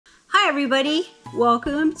everybody,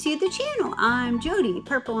 welcome to the channel. I'm Jody,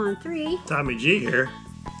 Purple on 3. TommyG here.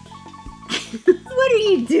 What are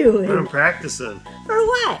you doing? I'm practicing. For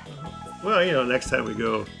what? Well, you know, next time we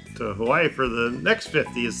go to Hawaii for the next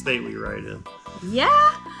 50th state we ride in.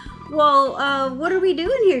 Yeah? Well, what are we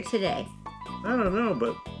doing here today? I don't know,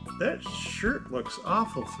 but that shirt looks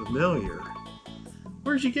awful familiar.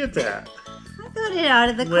 Where'd you get that? I got it out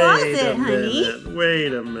of the closet, honey.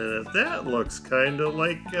 Wait a minute. That looks kind of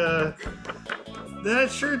like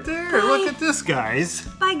that shirt there. Look at this, guys.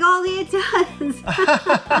 By golly, it does.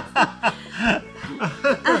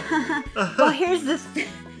 Well, here's the...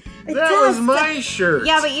 That was my shirt.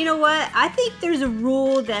 Yeah, but you know what? I think there's a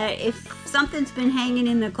rule that if something's been hanging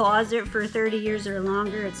in the closet for 30 years or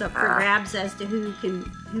longer, it's up for grabs as to who can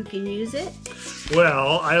use it.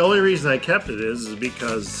 Well, the only reason I kept it is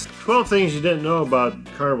because 12 things you didn't know about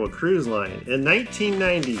Carnival Cruise Line. In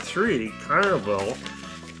 1993, Carnival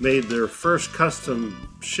made their first custom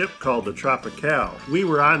ship called the Tropical. We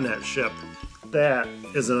were on that ship. That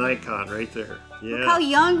is an icon right there. Yeah. Look how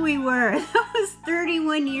young we were. That was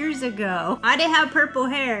 31 years ago. I didn't have purple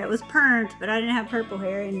hair. It was permed, but I didn't have purple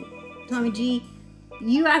hair. And TommyG,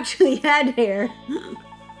 you actually had hair.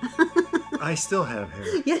 I still have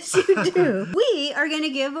hair. Yes, you do. We are going to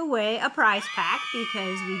give away a prize pack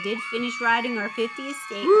because we did finish riding our 50th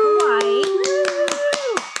state, Hawaii.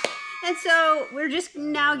 And so we're just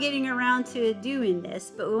now getting around to doing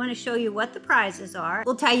this, but we want to show you what the prizes are.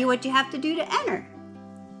 We'll tell you what you have to do to enter.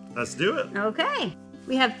 Let's do it. Okay.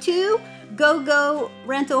 We have 2 Go-Go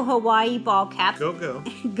Rental Hawaii ball caps. Go-Go.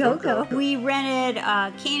 Go-Go. We rented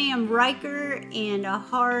a Can-Am Riker and a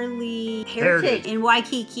Harley Heritage in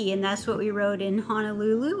Waikiki, and that's what we rode in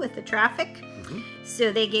Honolulu with the traffic.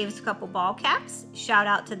 So they gave us a couple ball caps. Shout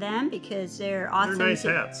out to them because they're awesome. They're nice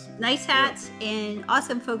hats. Nice hats and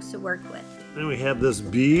awesome folks to work with. Then we have this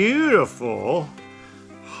beautiful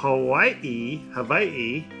Hawaii. That's how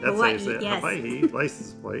you say it. Yes. Hawaii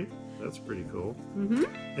license plate. That's pretty cool.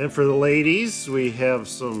 And for the ladies, we have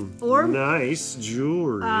some nice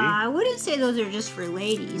jewelry. I wouldn't say those are just for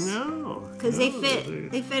ladies. No, because they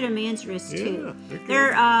fit a man's wrist too.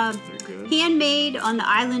 They're good. Handmade on the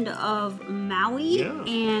island of Maui,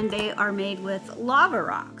 and they are made with lava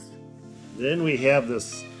rocks. Then we have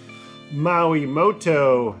this Maui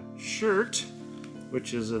Moto shirt,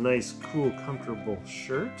 which is a nice, cool, comfortable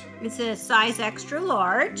shirt. It's a size extra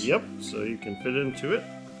large. Yep, so you can fit into it.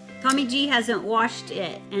 TommyG hasn't washed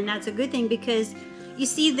it, and that's a good thing because you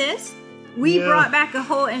see this? We brought back a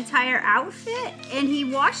whole entire outfit, and he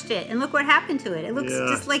washed it, and look what happened to it. It looks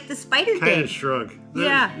just like the Spyder did. Kind of shrunk.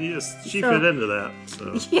 She fit into that.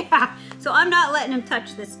 So. Yeah, so I'm not letting him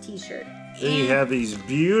touch this t-shirt. Then you have these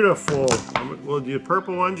beautiful, well, the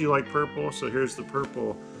purple ones, you like purple, so here's the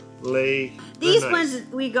purple lei. These ones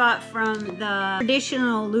we got from the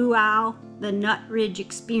traditional luau, the Nut Ridge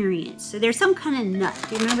Experience. So there's some kind of nut.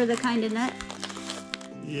 Do you remember the kind of nut?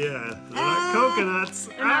 Yeah, they're not coconuts.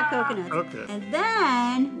 They're not coconuts. Okay. And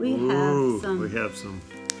then we have some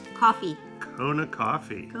coffee. Kona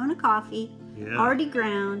coffee. Kona coffee. Yeah. Already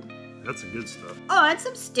ground. That's the good stuff. Oh, and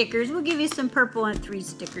some stickers. We'll give you some Purple on 3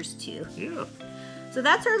 stickers too. Yeah. So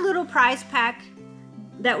that's our little prize pack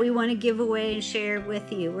that we want to give away and share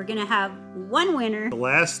with you. We're going to have one winner. The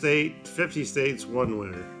last state, 50 states, one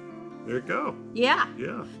winner. There you go. Yeah.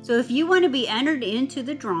 Yeah. So if you want to be entered into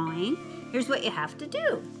the drawing, here's what you have to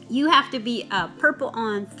do. You have to be a Purple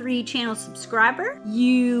on 3 channel subscriber.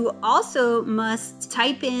 You also must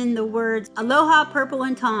type in the words Aloha Purple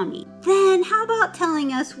and Tommy. Then how about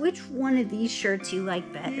telling us which one of these shirts you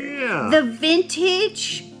like better? Yeah. The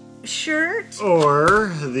vintage shirt?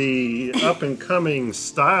 Or the up-and-coming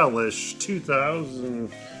stylish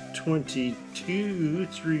 2022,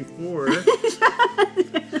 3, 4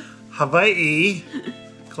 Hawaii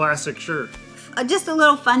classic shirt. Just a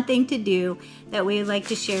little fun thing to do that we would like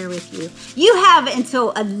to share with you. You have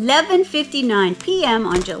until 11:59 p.m.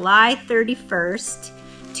 on July 31st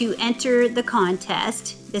to enter the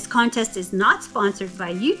contest. This contest is not sponsored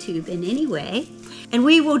by YouTube in any way. And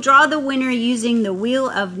we will draw the winner using the Wheel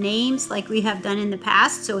of Names like we have done in the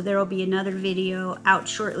past. So there will be another video out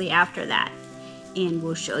shortly after that. And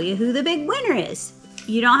we'll show you who the big winner is.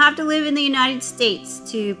 You don't have to live in the United States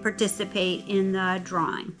to participate in the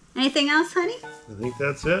drawing. Anything else, honey? I think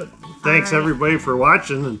that's it. Thanks everybody for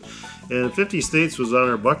watching. And 50 states was on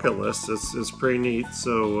our bucket list. It's pretty neat.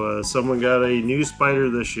 So someone got a new Spyder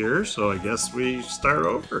this year, so I guess we start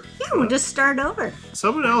over. Yeah, we'll just start over.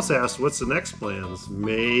 Someone else asked, what's the next plans?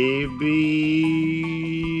 Maybe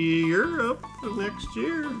Europe next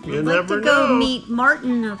year. You I'd never like to go know. meet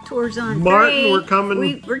Martin of Tours on Martin, Prey. we're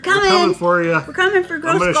coming. We're coming for you. We're coming for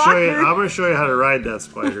Ghost I'm Gawker. going to show you how to ride that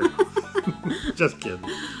Spyder. Just kidding.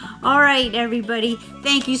 All right, everybody.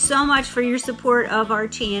 Thank you so much for your support of our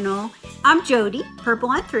channel. I'm Jody, Purple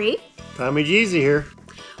on 3. Tommy G's here.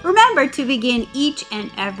 Remember to begin each and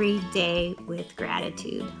every day with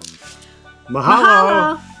gratitude.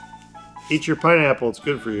 Mahalo. Eat your pineapple. It's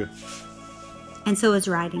good for you. And so is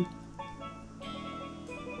riding.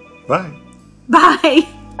 Bye.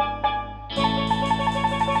 Bye.